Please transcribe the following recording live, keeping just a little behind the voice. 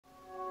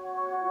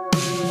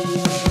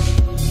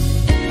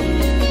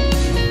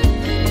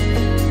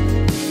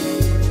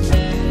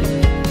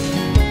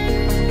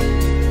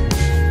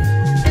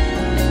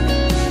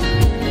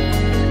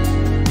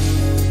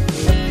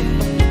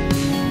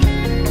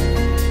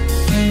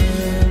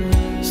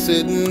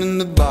sitting in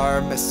the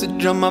bar,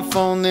 message on my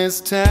phone is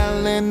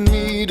telling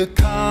me to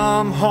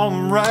come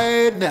home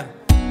right now.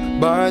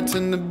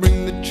 Bartender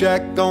bring the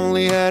check,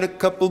 only had a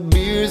couple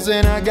beers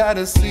and I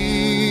gotta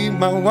see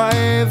my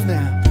wife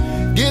now.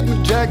 Get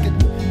my jacket,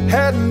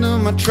 heading to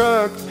my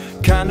truck.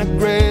 Kinda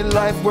great,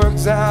 life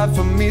works out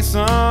for me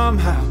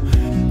somehow.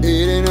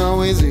 It ain't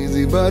always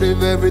easy, but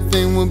if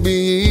everything would be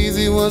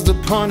easy, what's the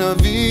point of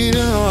it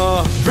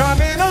all?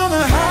 Driving on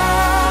the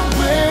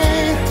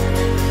highway,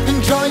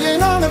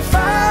 enjoying all the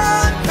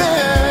fine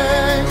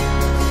things.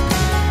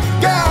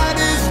 God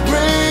is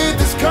great,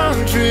 this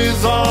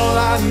country's all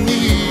I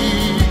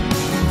need.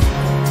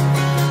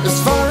 As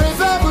far as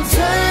that will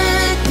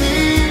take me,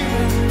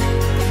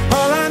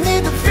 all I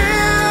need to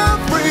feel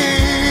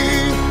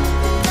free.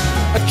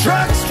 A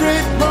track,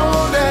 straight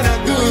road, and a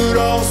good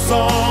old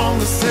song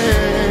to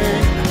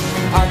sing.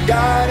 I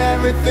got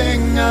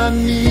everything I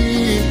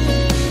need.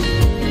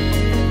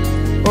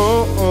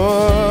 Oh,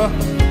 oh.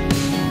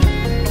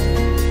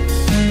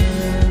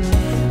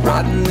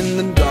 Riding in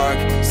the dark,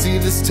 see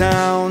this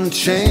town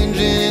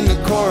changing in the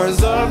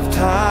course of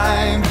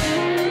time.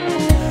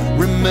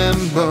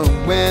 Remember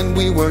when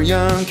we were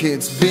young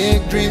kids,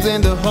 big dreams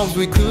and the hopes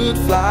we could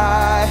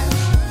fly.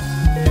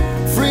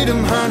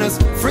 Freedom hunters,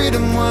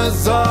 freedom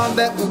was all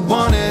that we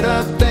wanted,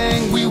 a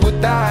thing we would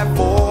die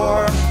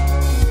for.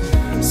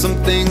 Some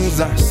things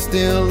are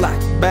still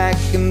like back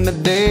in the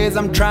days.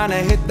 I'm trying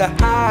to hit the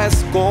highest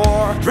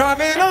score.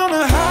 Driving on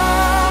the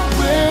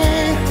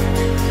highway,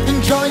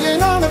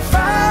 enjoying all the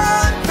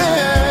fine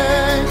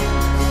things.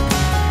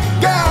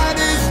 God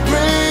is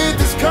great,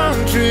 this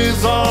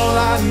country's all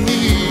I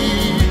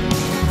need.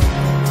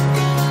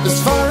 As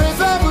far as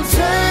that will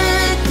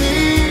take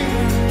me,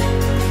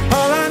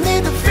 all I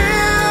need to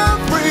feel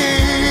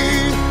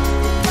free.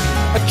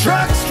 A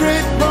track,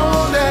 straight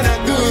road, and a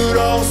good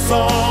old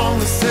song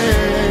to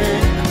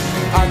sing.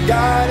 I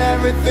got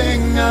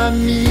everything I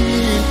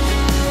need.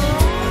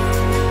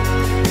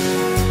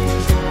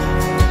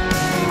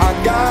 I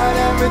got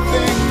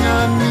everything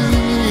I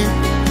need.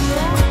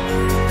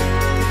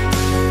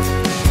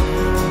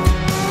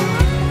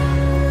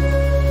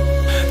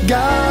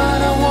 God,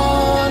 I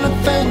wanna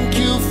thank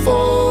you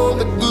for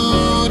the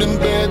good and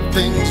bad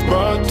things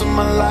brought to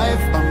my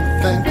life.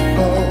 I'm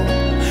thankful,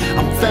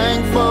 I'm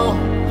thankful,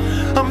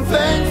 I'm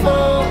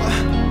thankful,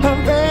 I'm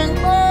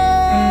thankful.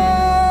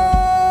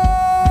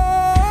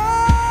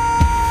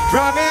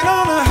 Driving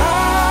on the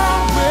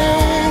highway,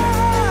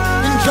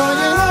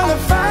 enjoying all the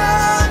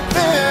fine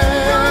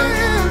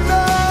things.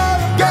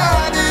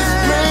 God is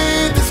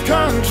great, this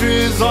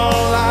country's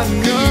all I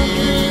need.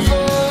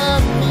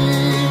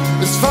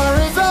 As far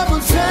as I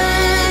will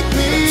take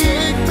me,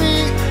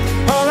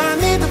 all I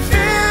need to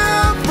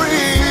feel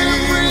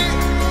free.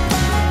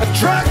 A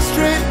track,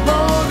 straight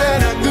road,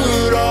 and a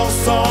good old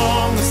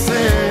song to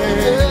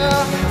sing.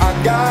 I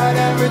got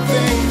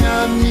everything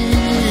I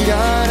need,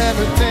 got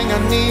everything I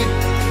need.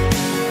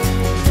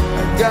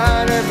 I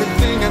got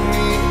everything I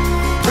need.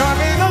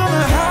 Driving on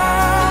the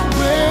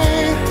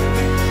highway,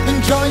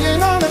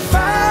 enjoying all the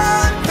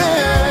fine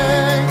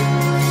things.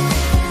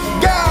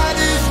 God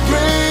is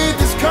great,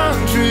 this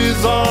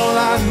country's all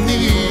I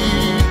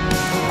need.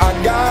 I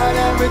got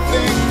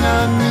everything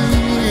I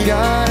need,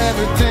 got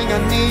everything I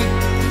need.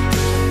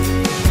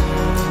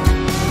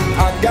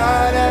 I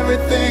got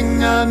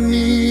everything I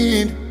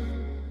need.